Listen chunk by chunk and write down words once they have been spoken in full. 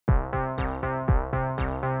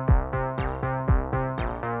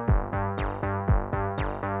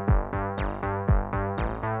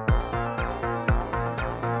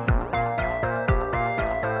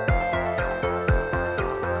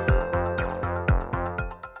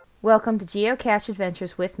Welcome to Geocache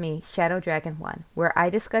Adventures with me, Shadow Dragon 1, where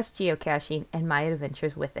I discuss geocaching and my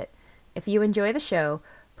adventures with it. If you enjoy the show,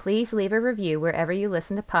 please leave a review wherever you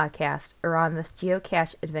listen to podcasts or on the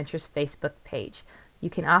Geocache Adventures Facebook page.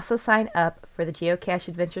 You can also sign up for the Geocache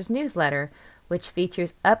Adventures newsletter, which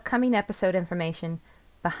features upcoming episode information,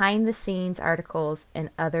 behind-the-scenes articles,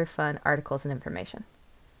 and other fun articles and information.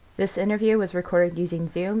 This interview was recorded using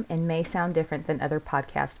Zoom and may sound different than other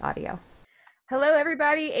podcast audio. Hello,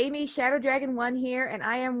 everybody. Amy, Shadow Dragon 1 here, and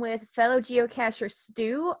I am with fellow geocacher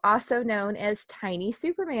Stu, also known as Tiny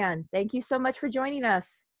Superman. Thank you so much for joining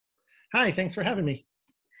us. Hi, thanks for having me.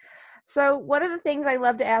 So one of the things I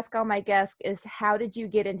love to ask all my guests is, how did you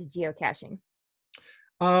get into geocaching?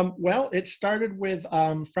 Well, it started with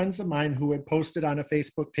friends of mine who had posted on a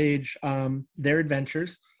Facebook page their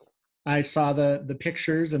adventures. I saw the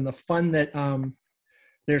pictures and the fun that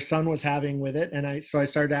their son was having with it, and so I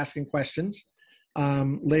started asking questions.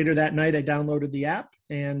 Later that night, I downloaded the app,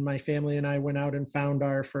 and my family and I went out and found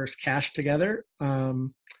our first cache together.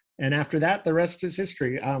 And after that, the rest is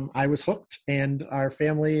history. I was hooked, and our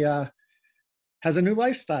family has a new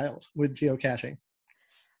lifestyle with geocaching.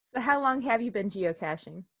 So how long have you been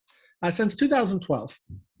geocaching? Since 2012.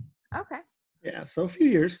 Okay. Yeah, so a few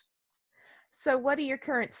years. So what are your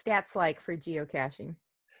current stats like for geocaching?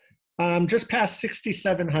 Just past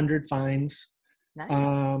 6,700 finds.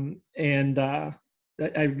 Nice. And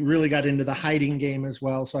I really got into the hiding game as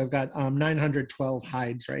well. So I've got 912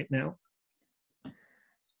 hides right now.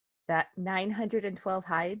 That 912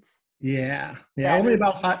 hides? Yeah. That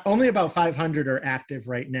Only about 500 are active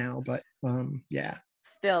right now, but yeah.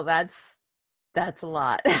 Still, that's a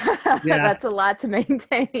lot. Yeah. That's a lot to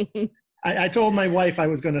maintain. I told my wife I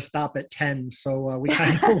was going to stop at 10, so we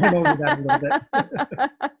kind of went over that a little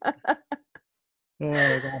bit.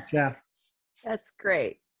 Oh gosh, yeah. That's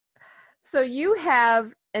great. So you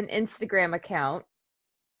have an Instagram account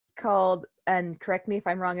called, and correct me if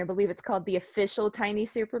I'm wrong, I believe it's called The Official Tiny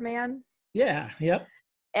Superman. Yeah, yep.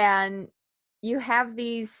 And you have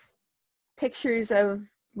these pictures of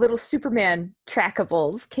little Superman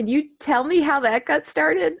trackables. Can you tell me how that got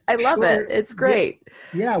started? I love Sure. it. It's great.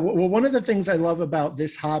 Yeah. Well, one of the things I love about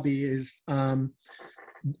this hobby is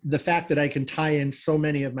the fact that I can tie in so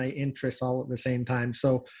many of my interests all at the same time.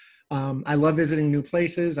 So I love visiting new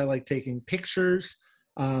places. I like taking pictures.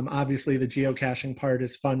 Obviously, the geocaching part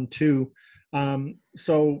is fun too.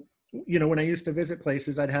 So, when I used to visit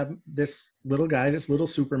places, I'd have this little guy, this little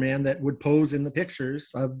Superman that would pose in the pictures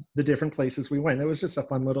of the different places we went. It was just a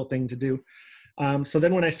fun little thing to do. So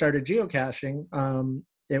then when I started geocaching,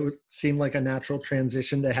 seemed like a natural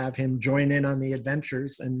transition to have him join in on the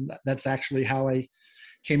adventures. And that's actually how I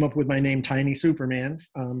came up with my name, Tiny Superman,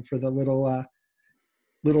 for the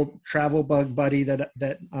little travel bug buddy that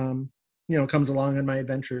comes along in my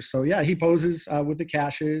adventures. So yeah, he poses with the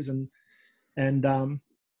caches, and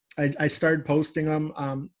I started posting them.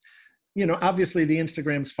 Obviously the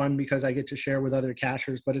Instagram's fun because I get to share with other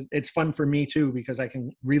cachers, but it's fun for me too because I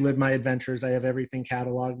can relive my adventures. I have everything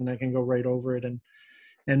cataloged, and I can go right over it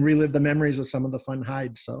and relive the memories of some of the fun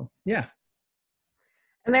hides. So yeah.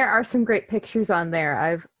 And there are some great pictures on there.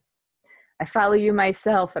 I follow you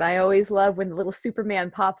myself, and I always love when the little Superman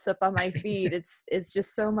pops up on my feed. It's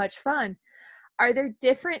just so much fun. Are there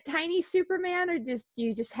different Tiny Superman, or do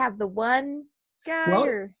you just have the one guy?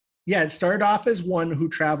 Well, yeah, it started off as one who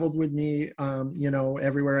traveled with me,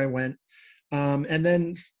 everywhere I went. And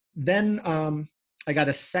then I got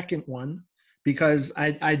a second one because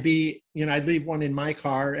I'd leave one in my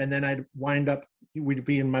car, and then we'd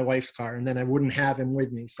be in my wife's car, and then I wouldn't have him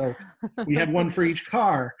with me. So we had one for each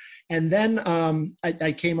car. And then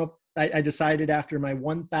I decided after my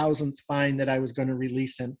 1,000th find that I was going to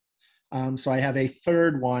release him. So I have a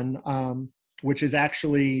third one, which is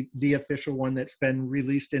actually the official one that's been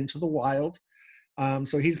released into the wild.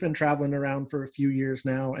 So he's been traveling around for a few years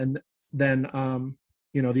now. And then,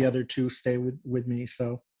 the other two stay with me.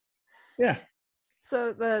 So yeah.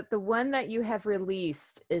 So the one that you have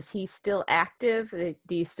released, is he still active?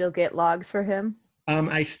 Do you still get logs for him?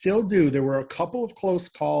 I still do. There were a couple of close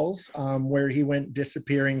calls where he went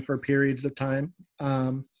disappearing for periods of time.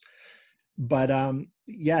 But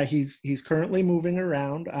yeah, he's currently moving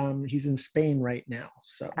around. He's in Spain right now.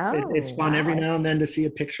 So it's fun every now and then to see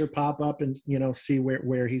a picture pop up and, see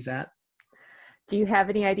where he's at. Do you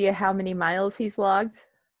have any idea how many miles he's logged?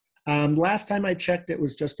 Last time I checked, it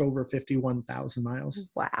was just over 51,000 miles.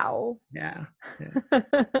 Wow. Yeah.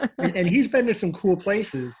 and he's been to some cool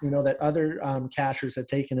places, that other cachers have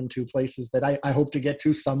taken him to, places that I hope to get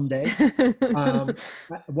to someday.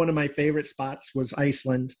 One of my favorite spots was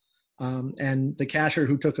Iceland. And the cacher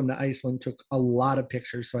who took him to Iceland took a lot of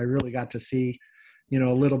pictures. So I really got to see, a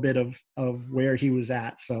little bit of where he was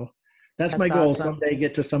at. So that's my That's goal, awesome. someday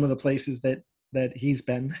get to some of the places that he's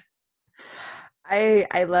been.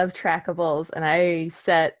 I love trackables, and I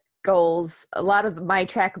set goals. A lot of my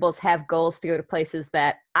trackables have goals to go to places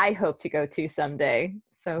that I hope to go to someday.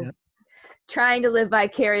 So Yeah. trying to live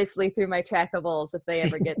vicariously through my trackables if they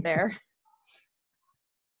ever get there.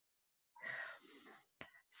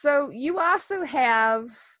 So you also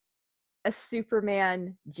have a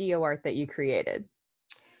Superman geo art that you created.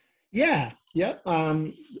 Yeah. Yep.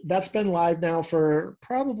 That's been live now for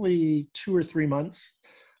probably 2 or 3 months.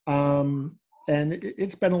 And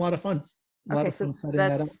it's been a lot of fun. A lot Okay, of so fun setting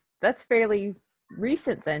that up. that's fairly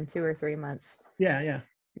recent then, 2 or 3 months. Yeah. Yeah.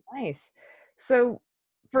 Nice. So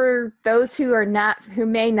for those who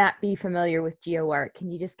may not be familiar with GeoArt, can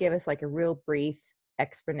you just give us like a real brief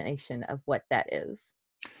explanation of what that is?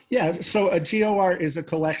 Yeah, so a GeoArt is a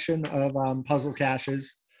collection of puzzle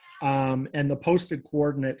caches, and the posted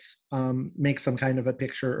coordinates make some kind of a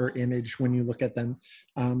picture or image when you look at them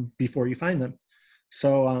before you find them.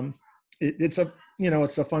 So it's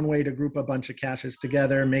a fun way to group a bunch of caches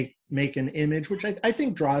together, make an image, which I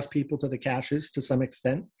think draws people to the caches to some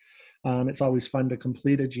extent. It's always fun to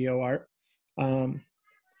complete a GeoArt. And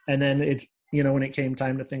then when it came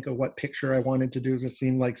time to think of what picture I wanted to do, it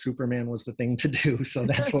seemed like Superman was the thing to do. So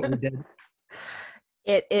that's what we did.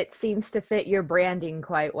 It seems to fit your branding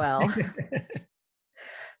quite well.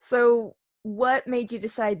 So what made you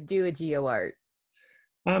decide to do a GeoArt?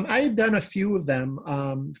 I had done a few of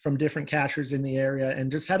them from different cachers in the area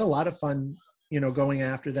and just had a lot of fun, going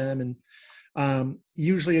after them. And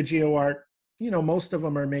usually a GeoArt, most of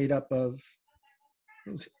them are made up of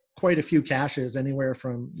quite a few caches, anywhere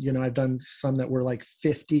from, I've done some that were like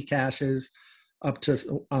 50 caches up to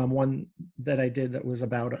one that I did that was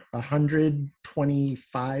about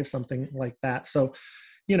 125, something like that. So,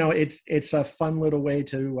 it's a fun little way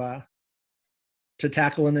to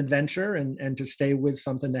tackle an adventure and to stay with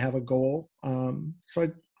something, to have a goal.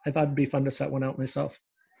 So I thought it'd be fun to set one out myself.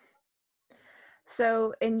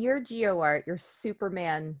 So in your GeoArt, your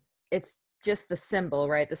Superman, it's just the symbol,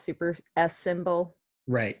 right? The super S symbol.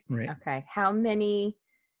 Right. Okay. How many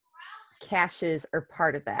caches are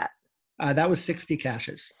part of that? That was 60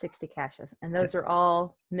 caches. 60 caches. And those are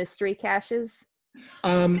all mystery caches?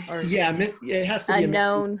 Yeah, it has to be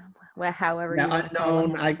unknown, however you want to call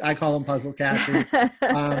unknown. them. I call them puzzle caches.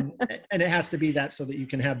 And it has to be that so that you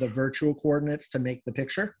can have the virtual coordinates to make the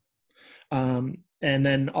picture. And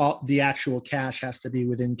then the actual cache has to be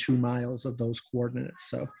within 2 miles of those coordinates.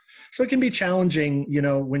 So it can be challenging,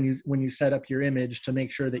 when you set up your image, to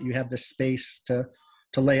make sure that you have the space to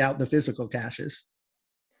lay out the physical caches.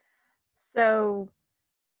 So,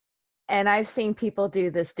 and I've seen people do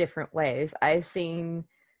this different ways. I've seen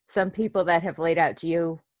some people that have laid out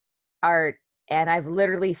geo art, and I've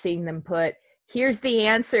literally seen them put, here's the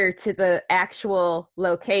answer to the actual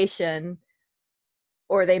location,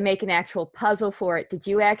 or they make an actual puzzle for it. Did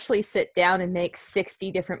you actually sit down and make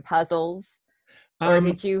 60 different puzzles? Or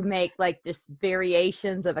did you make like just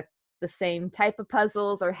variations of the same type of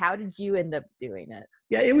puzzles, or how did you end up doing it?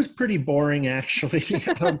 Yeah, it was pretty boring, actually.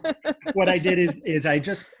 What I did is I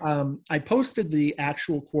just I posted the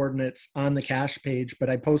actual coordinates on the cache page, but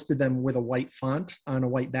I posted them with a white font on a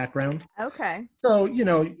white background. Okay. So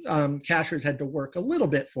cachers had to work a little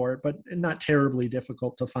bit for it, but not terribly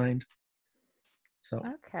difficult to find. So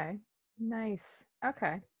okay, nice.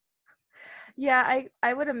 Okay, yeah,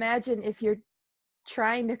 I would imagine if you're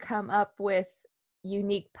trying to come up with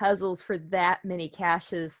unique puzzles for that many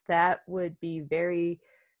caches, that would be very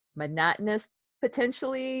monotonous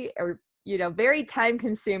potentially, or very time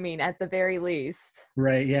consuming at the very least.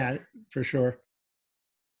 Right, yeah, for sure.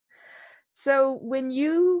 So when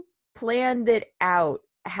you planned it out,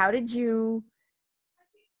 how did you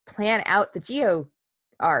plan out the geo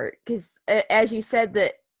art? Because as you said,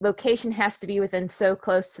 the location has to be within so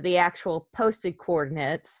close to the actual posted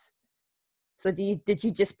coordinates. So did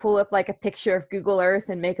you just pull up like a picture of Google Earth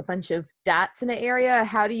and make a bunch of dots in an area?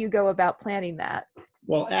 How do you go about planning that?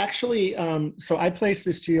 Well, actually, so I placed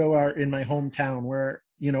this GeoArt in my hometown, where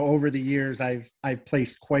over the years I've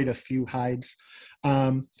placed quite a few hides,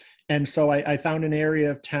 and so I found an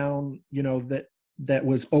area of town that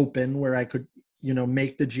was open, where I could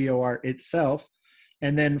make the GeoArt itself,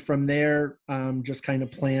 and then from there just kind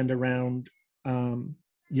of planned around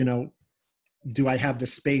do I have the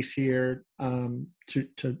space here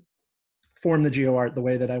to form the GeoArt the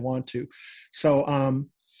way that I want to. So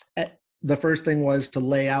the first thing was to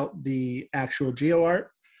lay out the actual GeoArt.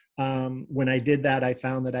 When I did that, I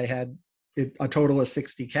found that I had a total of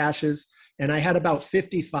 60 caches. And I had about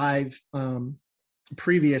 55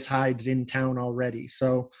 previous hides in town already.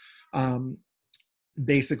 So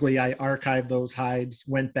basically I archived those hides,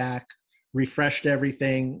 went back, refreshed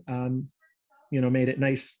everything, made it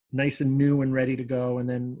nice and new and ready to go, and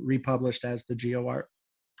then republished as the GeoArt.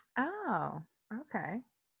 Oh, okay.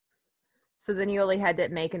 So then you only had to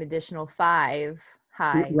make an additional 5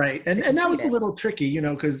 hides. Right. And that was a little tricky,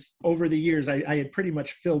 because over the years I had pretty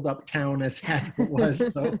much filled up town as it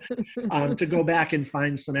was. So to go back and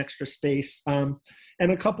find some extra space. And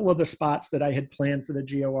a couple of the spots that I had planned for the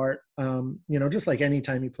GeoArt, just like any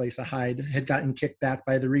time you place a hide, had gotten kicked back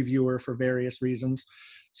by the reviewer for various reasons.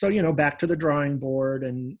 So, back to the drawing board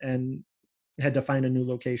and had to find a new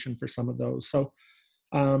location for some of those. So,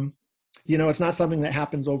 it's not something that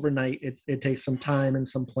happens overnight. It takes some time and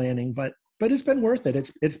some planning, but it's been worth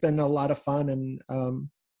it. It's been a lot of fun, and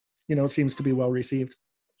it seems to be well received.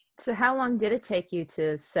 So how long did it take you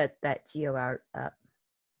to set that GeoArt up?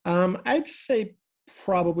 I'd say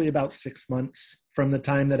probably about 6 months from the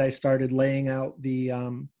time that I started laying out the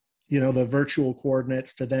the virtual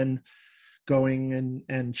coordinates to then going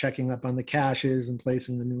and checking up on the caches and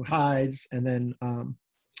placing the new hides, and then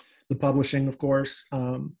the publishing, of course.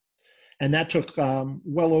 And that took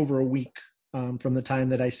well over a week from the time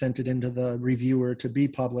that I sent it into the reviewer to be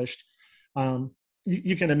published.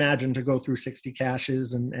 You can imagine, to go through 60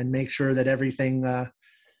 caches and make sure that everything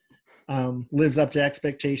lives up to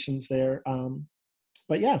expectations there.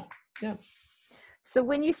 But yeah. So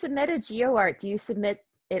when you submit a GeoArt, do you submit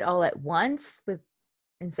it all at once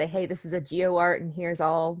and say, hey, this is a GeoArt and here's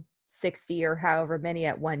all 60 or however many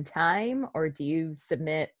at one time? Or do you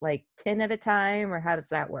submit like 10 at a time, or how does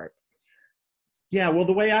that work? Yeah, well,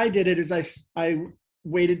 the way I did it is I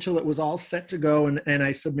waited till it was all set to go, and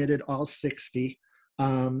I submitted all 60.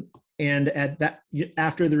 And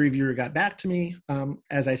after the reviewer got back to me,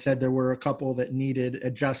 as I said, there were a couple that needed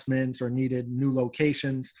adjustments or needed new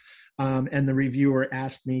locations. And the reviewer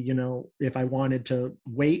asked me, if I wanted to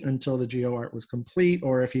wait until the GeoArt was complete,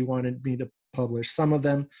 or if he wanted me to publish some of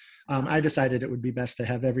them. I decided it would be best to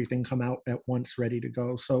have everything come out at once, ready to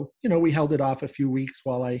go. So, we held it off a few weeks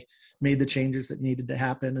while I made the changes that needed to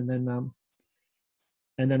happen. And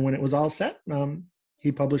then when it was all set,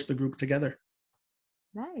 he published the group together.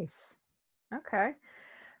 Nice. Okay.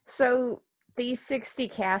 So these 60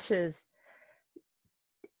 caches,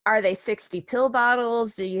 are they 60 pill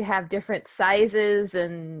bottles? Do you have different sizes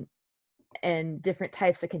and different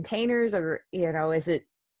types of containers, or, is it,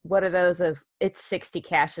 what are those of, it's 60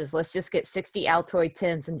 caches, let's just get 60 Altoid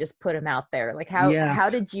tins and just put them out there? Like how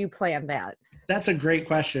did you plan that? That's a great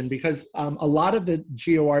question, because a lot of the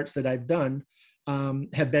GeoArts that I've done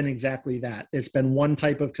have been exactly that. It's been one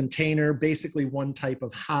type of container, basically one type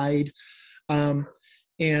of hide. And,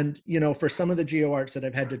 for some of the GeoArts that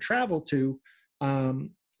I've had to travel to,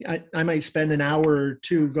 I might spend an hour or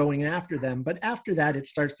two going after them, but after that, it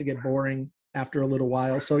starts to get boring after a little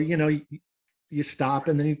while. So, you stop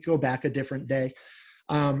and then you go back a different day.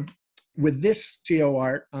 With this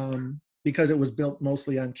GeoArt, because it was built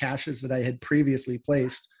mostly on caches that I had previously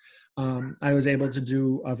placed, I was able to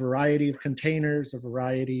do a variety of containers, a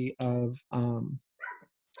variety of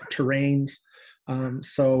terrains.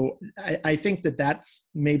 So I think that's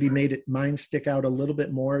maybe made mine stick out a little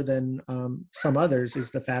bit more than some others, is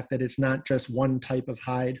the fact that it's not just one type of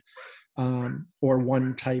hide or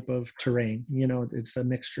one type of terrain. It's a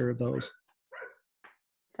mixture of those.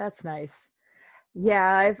 That's nice.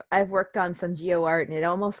 Yeah, I've worked on some GeoArt, and it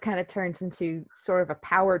almost kind of turns into sort of a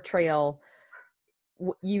power trail.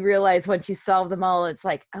 You realize once you solve them all, it's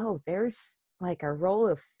like, oh, there's like a roll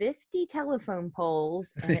of 50 telephone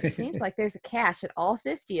poles, and it seems like there's a cache at all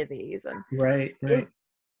 50 of these. And right.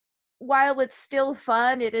 While it's still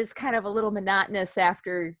fun, it is kind of a little monotonous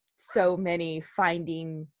after so many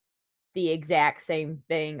finding the exact same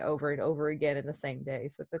thing over and over again in the same day.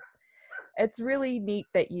 So it's really neat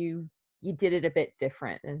that you did it a bit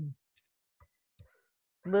different and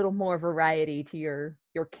a little more variety to your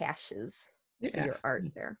caches, your art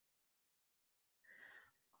there.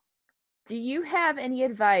 Do you have any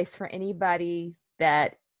advice for anybody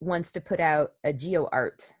that wants to put out a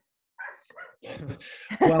GeoArt?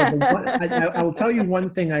 Well, I will tell you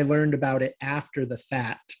one thing I learned about it after the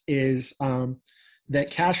fact is that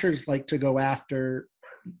cachers like to go after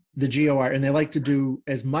the GeoArt, and they like to do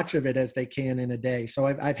as much of it as they can in a day. So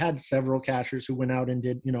I've had several cachers who went out and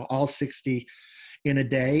did, all 60 in a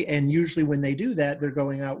day. And usually when they do that, they're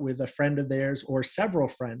going out with a friend of theirs or several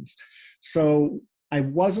friends. So I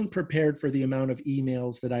wasn't prepared for the amount of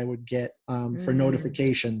emails that I would get for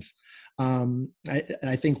notifications.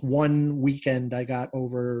 I think one weekend I got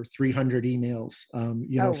over 300 emails,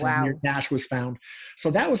 Oh, saying your wow. cache was found.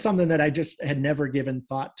 So that was something that I just had never given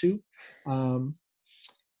thought to. Um,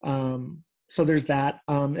 so there's that.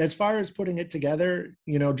 As far as putting it together,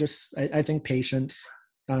 just I think patience.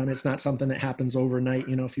 It's not something that happens overnight.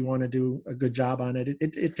 If you want to do a good job on it,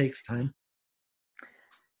 it takes time.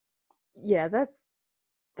 Yeah,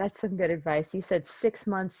 that's some good advice. You said 6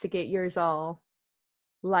 months to get yours all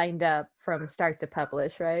lined up from start to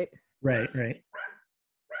publish, right? Right, right.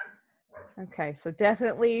 Okay, so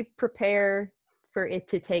definitely prepare for it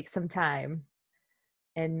to take some time.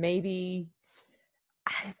 And maybe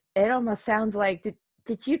it almost sounds like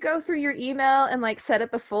did you go through your email and like set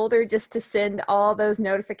up a folder just to send all those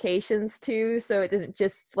notifications to so it didn't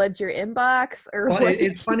just flood your inbox or Well, what did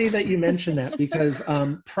it's you funny that you mentioned that because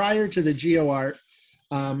prior to the GeoArt,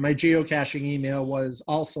 my geocaching email was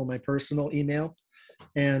also my personal email.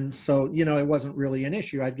 And so, it wasn't really an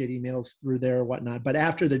issue. I'd get emails through there or whatnot. But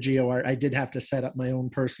after the GeoArt, I did have to set up my own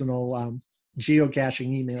personal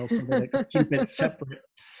geocaching email so that I could keep it separate.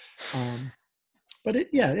 Um, but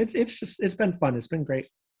it's been fun. It's been great.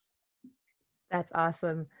 That's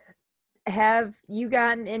awesome. Have you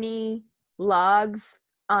gotten any logs,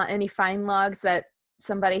 any fine logs that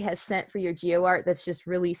somebody has sent for your GeoArt that's just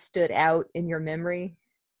really stood out in your memory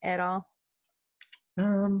at all?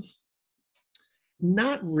 Um,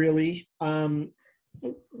 Not really.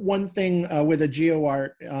 One thing with a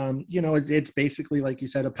GeoArt, it's basically, like you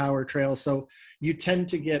said, a power trail. So you tend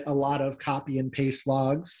to get a lot of copy and paste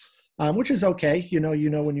logs, which is okay.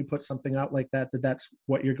 When you put something out like that, that's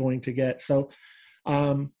what you're going to get. So,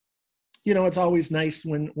 um, it's always nice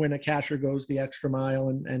when a cacher goes the extra mile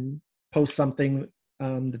and posts something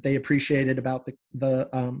that they appreciated about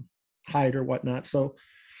the hide or whatnot. So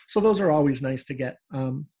those are always nice to get.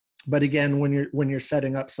 But again, when you're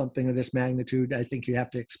setting up something of this magnitude, I think you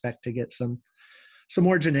have to expect to get some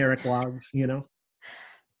more generic logs.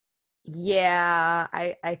 Yeah,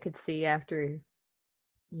 I could see after,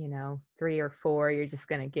 3 or 4, you're just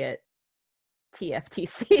gonna get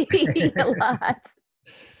TFTC a lot.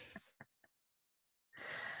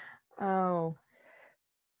 Oh,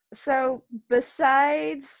 so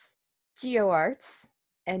besides GeoArts,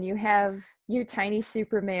 and you have your tiny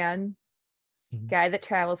Superman Mhm. guy that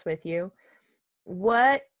travels with you,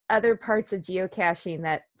 what other parts of geocaching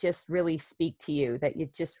that just really speak to you that you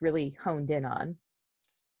just really honed in on?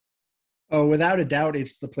 Oh, without a doubt,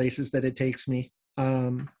 it's the places that it takes me.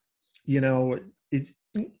 You know, it's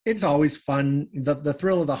it's always fun. The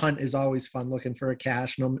thrill of the hunt is always fun looking for a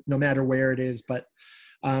cache, no matter where it is. But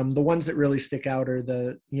the ones that really stick out are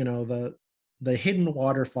the hidden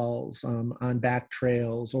waterfalls on back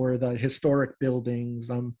trails, or the historic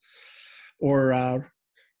buildings, or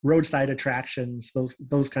roadside attractions.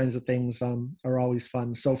 Those kinds of things are always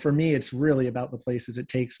fun. So for me, it's really about the places it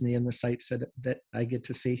takes me and the sites that I get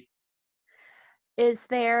to see. Is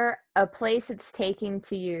there a place it's taking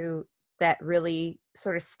to you that really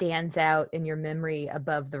sort of stands out in your memory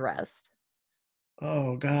above the rest?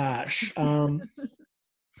 Oh gosh,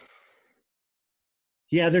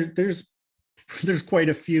 yeah, there's quite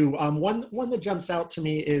a few. One that jumps out to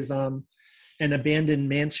me is an abandoned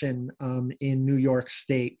mansion in New York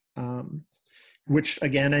State, which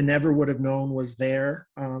again I never would have known was there.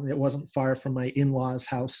 It wasn't far from my in-laws'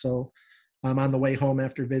 house, so on the way home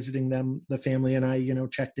after visiting them, the family and I,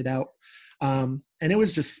 checked it out, and it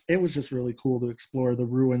was just really cool to explore the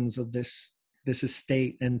ruins of this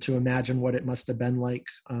estate and to imagine what it must have been like,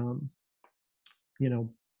 you know,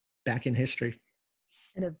 back in history.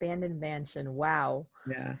 An abandoned mansion. Wow.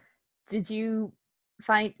 Yeah. Did you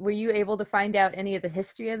were you able to find out any of the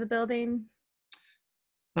history of the building?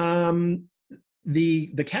 Um,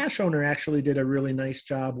 the cash owner actually did a really nice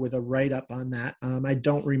job with a write up on that. I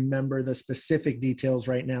don't remember the specific details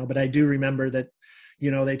right now, but I do remember that,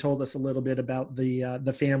 they told us a little bit about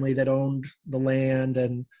the family that owned the land,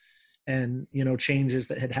 and changes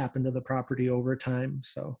that had happened to the property over time.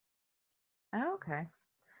 So Oh, okay.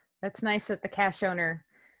 That's nice that the cash owner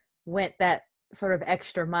went that sort of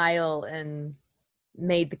extra mile and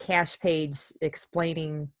made the cache page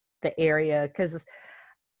explaining the area. Because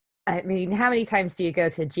I mean, how many times do you go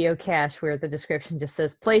to geocache where the description just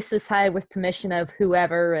says place this hide with permission of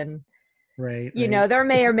whoever, and right, right. there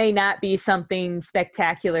may or may not be something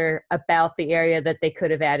spectacular about the area that they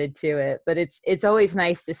could have added to it, but it's always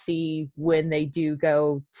nice to see when they do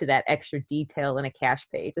go to that extra detail in a cache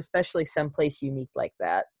page, especially someplace unique like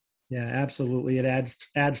that. Yeah, absolutely. It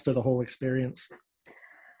adds to the whole experience.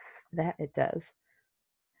 That it does.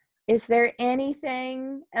 Is there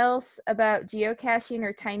anything else about geocaching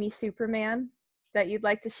or Tiny Superman? that you'd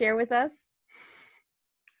like to share with us?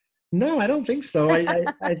 No, I don't think so. I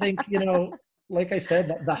think, like I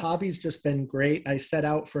said, the hobby's just been great. I set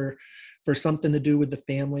out for something to do with the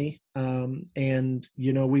family. And,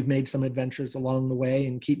 we've made some adventures along the way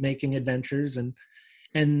and keep making adventures. And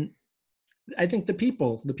I think the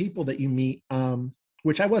people that you meet,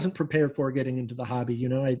 which I wasn't prepared for getting into the hobby.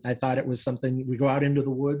 I thought it was something we go out into the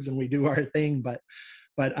woods and we do our thing, but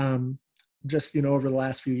just, over the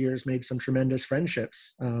last few years made some tremendous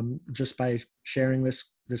friendships, just by sharing this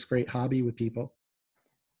great hobby with people.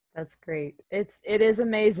 That's great. It is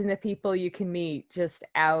amazing the people you can meet just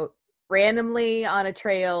out randomly on a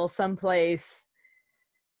trail someplace,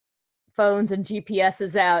 phones and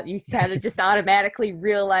GPSs out. You kind of just automatically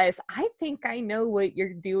realize, I think I know what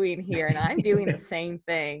you're doing here, and I'm doing the same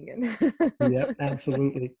thing. Yep,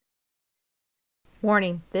 absolutely.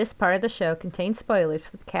 Warning, this part of the show contains spoilers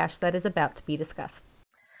for the cache that is about to be discussed.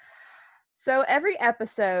 So every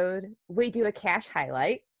episode, we do a cache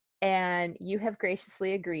highlight, and you have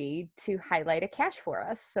graciously agreed to highlight a cache for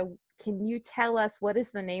us. So can you tell us what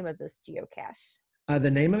is the name of this geocache?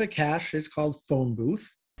 The name of the cache is called Phone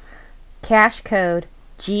Booth. Cache code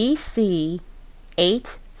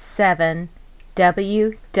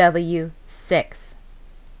GC87WW6.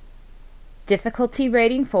 Difficulty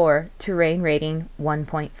rating 4, terrain rating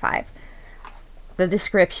 1.5. The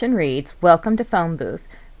description reads, "Welcome to Phone Booth,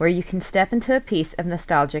 where you can step into a piece of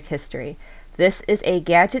nostalgic history. This is a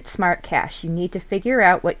gadget smart cache. You need to figure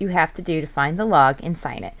out what you have to do to find the log and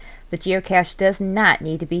sign it. The geocache does not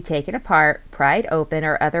need to be taken apart, pried open,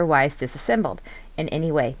 or otherwise disassembled in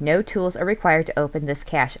any way. No tools are required to open this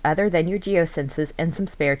cache other than your geosenses and some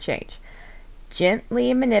spare change.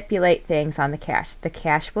 Gently manipulate things on the cache. The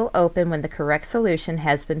cache will open when the correct solution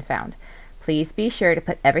has been found. Please be sure to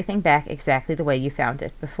put everything back exactly the way you found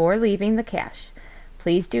it before leaving the cache.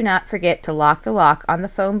 Please do not forget to lock the lock on the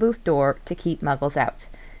phone booth door to keep muggles out.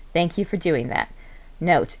 Thank you for doing that.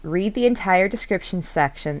 Note, read the entire description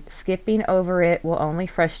section. Skipping over it will only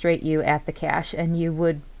frustrate you at the cache, and you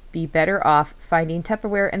would be better off finding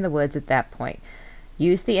Tupperware in the woods at that point.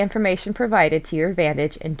 Use the information provided to your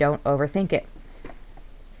advantage and don't overthink it.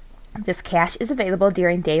 This cache is available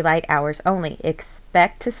during daylight hours only.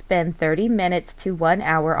 Expect to spend 30 minutes to 1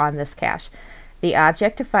 hour on this cache. The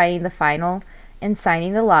object of finding the final and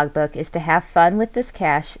signing the logbook is to have fun with this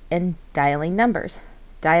cache and dialing numbers.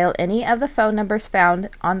 Dial any of the phone numbers found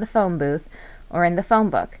on the phone booth or in the phone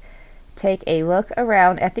book. Take a look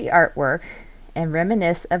around at the artwork and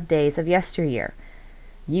reminisce of days of yesteryear.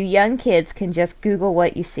 You young kids can just Google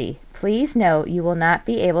what you see. Please note you will not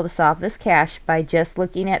be able to solve this cache by just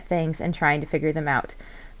looking at things and trying to figure them out.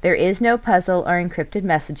 There is no puzzle or encrypted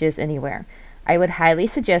messages anywhere. I would highly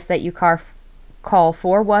suggest that you call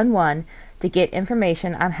 411 to get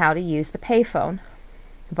information on how to use the payphone,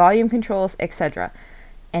 volume controls, etc.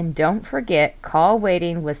 And don't forget, call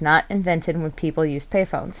waiting was not invented when people used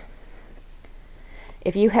payphones.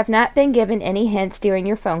 If you have not been given any hints during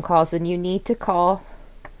your phone calls, then you need to call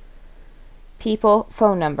people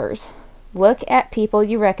phone numbers. Look at people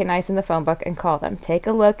you recognize in the phone book and call them. Take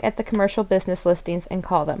a look at the commercial business listings and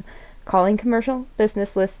call them. Calling commercial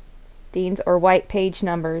business listings or white page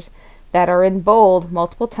numbers that are in bold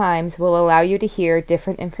multiple times will allow you to hear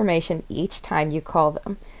different information each time you call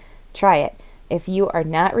them. Try it. If you are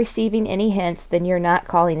not receiving any hints, then you're not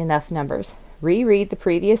calling enough numbers. Reread the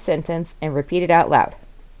previous sentence and repeat it out loud.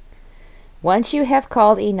 Once you have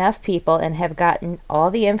called enough people and have gotten all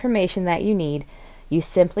the information that you need, you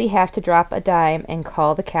simply have to drop a dime and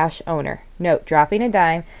call the cache owner. Note, dropping a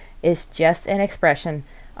dime is just an expression.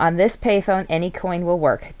 On this payphone, any coin will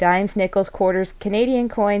work. Dimes, nickels, quarters, Canadian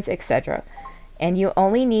coins, etc. And you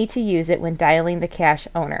only need to use it when dialing the cache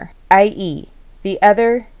owner, i.e. any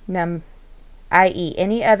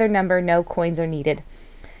other number, no coins are needed.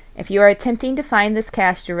 If you are attempting to find this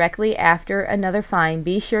cache directly after another find,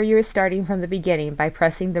 be sure you are starting from the beginning by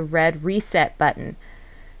pressing the red reset button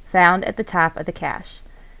found at the top of the cache.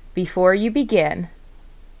 Before you begin,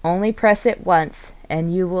 only press it once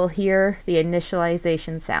and you will hear the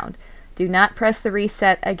initialization sound. Do not press the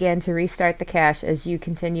reset again to restart the cache as you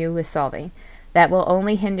continue with solving. That will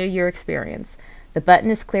only hinder your experience. The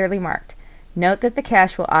button is clearly marked. Note that the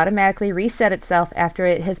cache will automatically reset itself after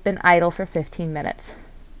it has been idle for 15 minutes.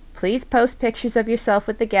 Please post pictures of yourself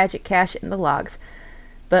with the gadget cache in the logs,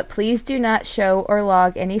 but please do not show or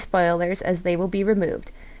log any spoilers as they will be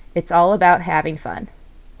removed. It's all about having fun.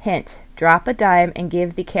 Hint, drop a dime and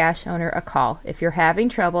give the cache owner a call. If you're having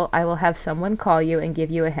trouble, I will have someone call you and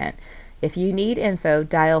give you a hint. If you need info,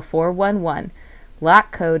 dial 411,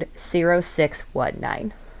 lock code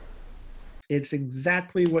 0619. it's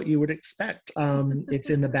exactly what you would expect. It's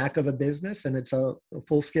in the back of a business, and it's a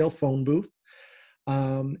full-scale phone booth.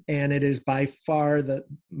 And it is by far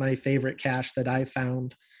my favorite cache that I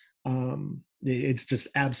found. It's just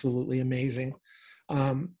absolutely amazing.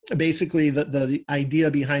 Basically, the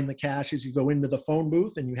idea behind the cache is you go into the phone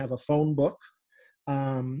booth and you have a phone book.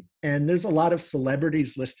 And there's a lot of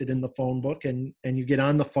celebrities listed in the phone book, and you get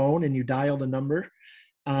on the phone and you dial the number,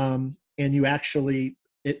 and you actually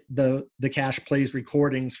the cache plays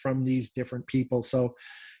recordings from these different people. So,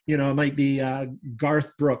 it might be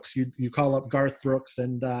Garth Brooks. You call up Garth Brooks,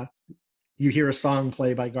 and you hear a song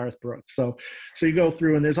play by Garth Brooks. So you go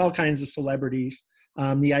through, and there's all kinds of celebrities.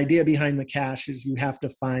 The idea behind the cache is you have to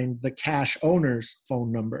find the cache owner's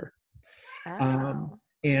phone number. Oh.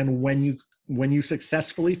 And when you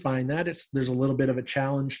successfully find that, there's a little bit of a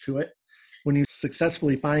challenge to it. When you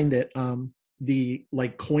successfully find it, the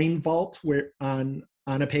coin vault where on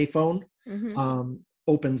a payphone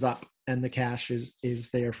opens up, and the cache is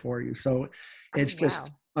there for you. So it's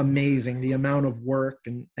just amazing, the amount of work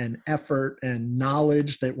and effort and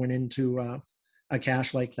knowledge that went into a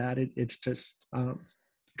cache like that. It's just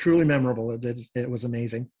truly memorable. It was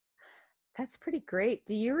amazing. That's pretty great.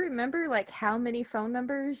 Do you remember how many phone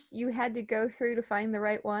numbers you had to go through to find the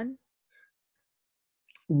right one?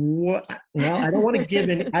 Well, I don't want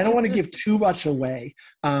to give too much away.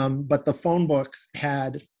 But the phone book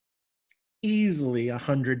had easily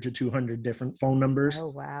 100 to 200 different phone numbers. Oh,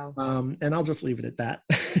 wow. And I'll just leave it at that.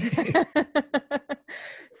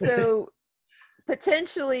 So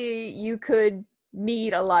potentially you could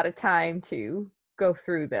need a lot of time to go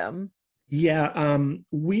through them. Yeah,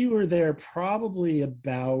 we were there probably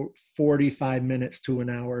about 45 minutes to an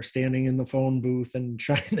hour, standing in the phone booth and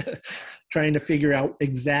trying to figure out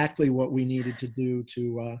exactly what we needed to do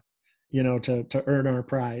to earn our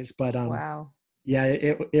prize. But wow. Yeah,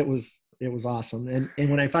 it was awesome. And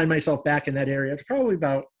when I find myself back in that area, it's probably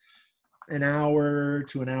about an hour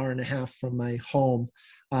to an hour and a half from my home.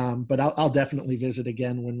 But I'll definitely visit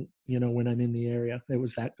again when I'm in the area. It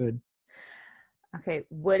was that good. Okay,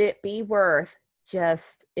 would it be worth,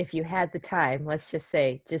 just if you had the time, let's just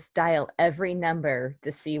say, just dial every number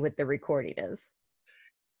to see what the recording is?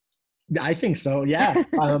 I think so. Yeah.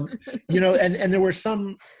 And there were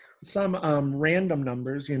some random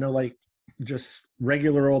numbers, like just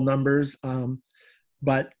regular old numbers.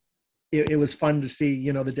 But it was fun to see,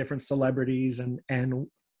 the different celebrities and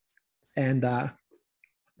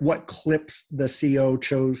what clips the CO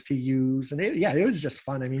chose to use. And it was just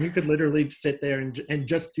fun. I mean, you could literally sit there and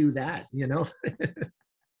just do that.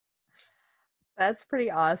 That's pretty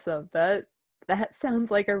awesome. That sounds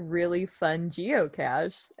like a really fun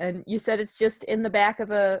geocache. And you said it's just in the back of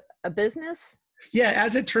a business? Yeah,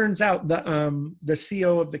 as it turns out, the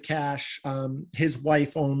CO of the cache, his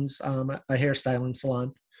wife owns a hairstyling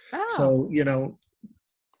salon. Oh. So,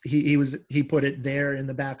 he put it there in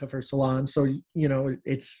the back of her salon. So,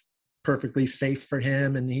 it's perfectly safe for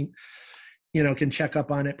him, and he, can check up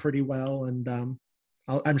on it pretty well. And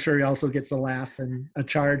I'm sure he also gets a laugh and a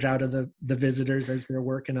charge out of the visitors as they're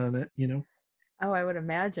working on it, Oh, I would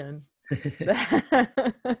imagine.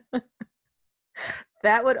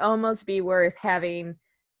 That would almost be worth having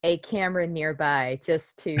a camera nearby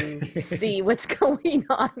just to see what's going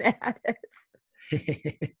on at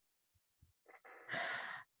it.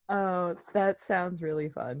 Oh, that sounds really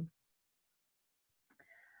fun.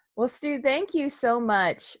 Well, Stu, thank you so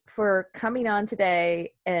much for coming on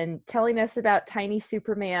today and telling us about Tiny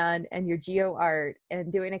Superman and your geo art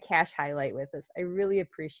and doing a cache highlight with us. I really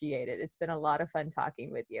appreciate it. It's been a lot of fun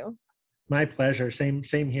talking with you. My pleasure. Same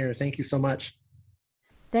here. Thank you so much.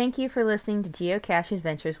 Thank you for listening to Geocache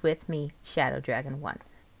Adventures with me, Shadow Dragon 1.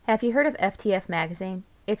 Have you heard of FTF Magazine?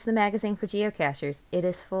 It's the magazine for geocachers. It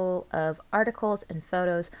is full of articles and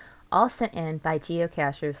photos, all sent in by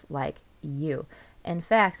geocachers like you. In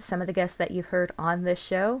fact, some of the guests that you've heard on this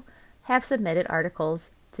show have submitted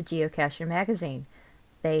articles to Geocacher Magazine.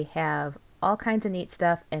 They have all kinds of neat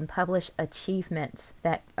stuff and publish achievements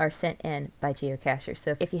that are sent in by geocachers.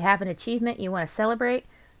 So if you have an achievement you want to celebrate,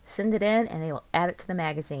 send it in and they will add it to the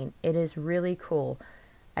magazine. It is really cool.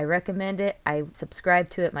 I recommend it. I subscribe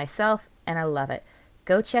to it myself and I love it.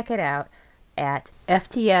 Go check it out at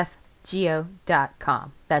ftfgeo.com.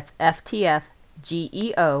 That's ftfgeo.com.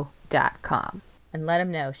 And let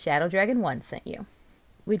them know Shadow Dragon 1 sent you.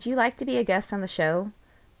 Would you like to be a guest on the show?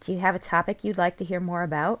 Do you have a topic you'd like to hear more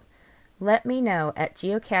about? Let me know at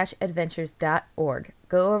geocacheadventures.org.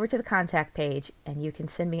 Go over to the contact page and you can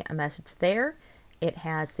send me a message there. It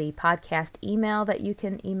has the podcast email that you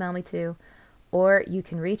can email me to, or you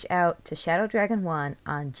can reach out to Shadow Dragon 1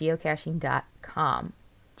 on geocaching.com.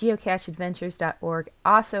 geocacheadventures.org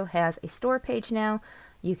also has a store page now.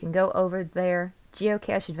 You can go over there,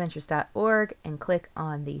 geocacheadventures.org, and click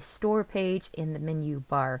on the store page in the menu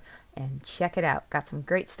bar and check it out. Got some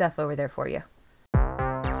great stuff over there for you.